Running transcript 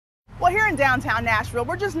here in downtown Nashville,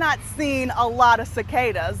 we're just not seeing a lot of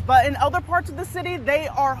cicadas, but in other parts of the city, they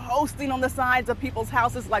are hosting on the sides of people's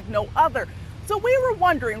houses like no other. So we were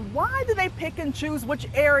wondering, why do they pick and choose which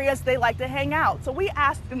areas they like to hang out? So we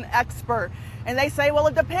asked an expert, and they say, well,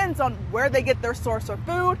 it depends on where they get their source of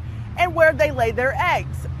food and where they lay their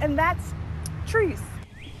eggs, and that's trees.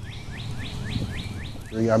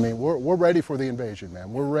 I mean, we're ready for the invasion,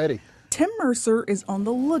 man. We're ready. Tim Mercer is on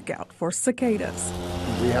the lookout for cicadas.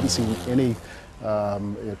 We haven't seen any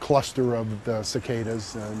cluster of the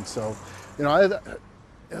cicadas, and so, you know,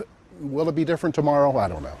 will it be different tomorrow? I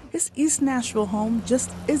don't know. His East Nashville home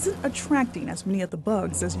just isn't attracting as many of the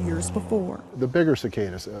bugs as years before. The bigger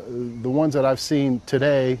cicadas, the ones that I've seen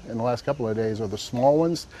today in the last couple of days are the small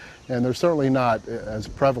ones, and they're certainly not as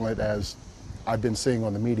prevalent as I've been seeing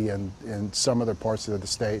on the media in some other parts of the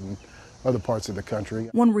state and other parts of the country.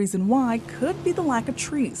 One reason why could be the lack of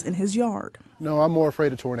trees in his yard. No, I'm more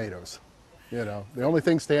afraid of tornadoes. You know, the only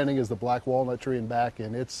thing standing is the black walnut tree in back,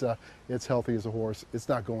 and it's healthy as a horse. It's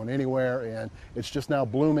not going anywhere, and it's just now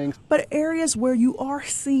blooming. But areas where you are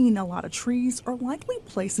seeing a lot of trees are likely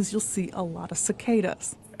places you'll see a lot of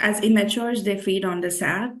cicadas. As immatures, they feed on the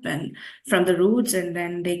sap and from the roots, and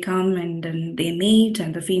then they come and then they mate,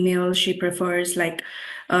 and the female, she prefers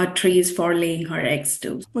trees for laying her eggs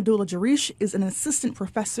too. Madula Jarish is an assistant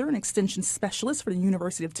professor and extension specialist for the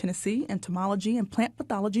University of Tennessee Entomology and Plant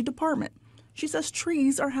Pathology Department. She says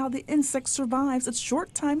trees are how the insect survives its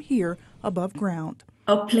short time here above ground.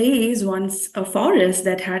 A place, once a forest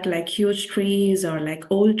that had huge trees or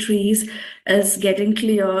old trees, is getting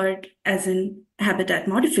cleared as in habitat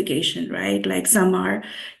modification, right? Some are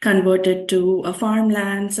converted to a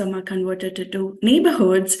farmland, some are converted to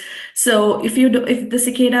neighborhoods. So if the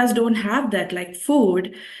cicadas don't have that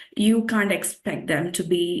food, you can't expect them to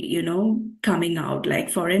be, coming out,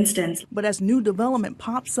 for instance. But as new development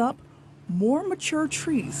pops up, more mature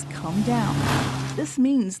trees come down. This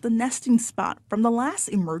means the nesting spot from the last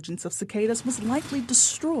emergence of cicadas was likely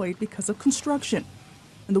destroyed because of construction.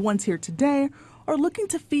 And the ones here today are looking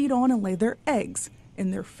to feed on and lay their eggs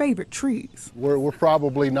in their favorite trees. We're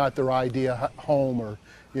probably not their ideal home or,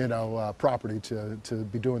 property to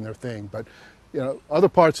be doing their thing. But, other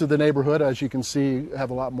parts of the neighborhood, as you can see,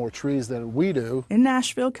 have a lot more trees than we do. In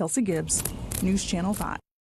Nashville, Kelsey Gibbs, News Channel 5.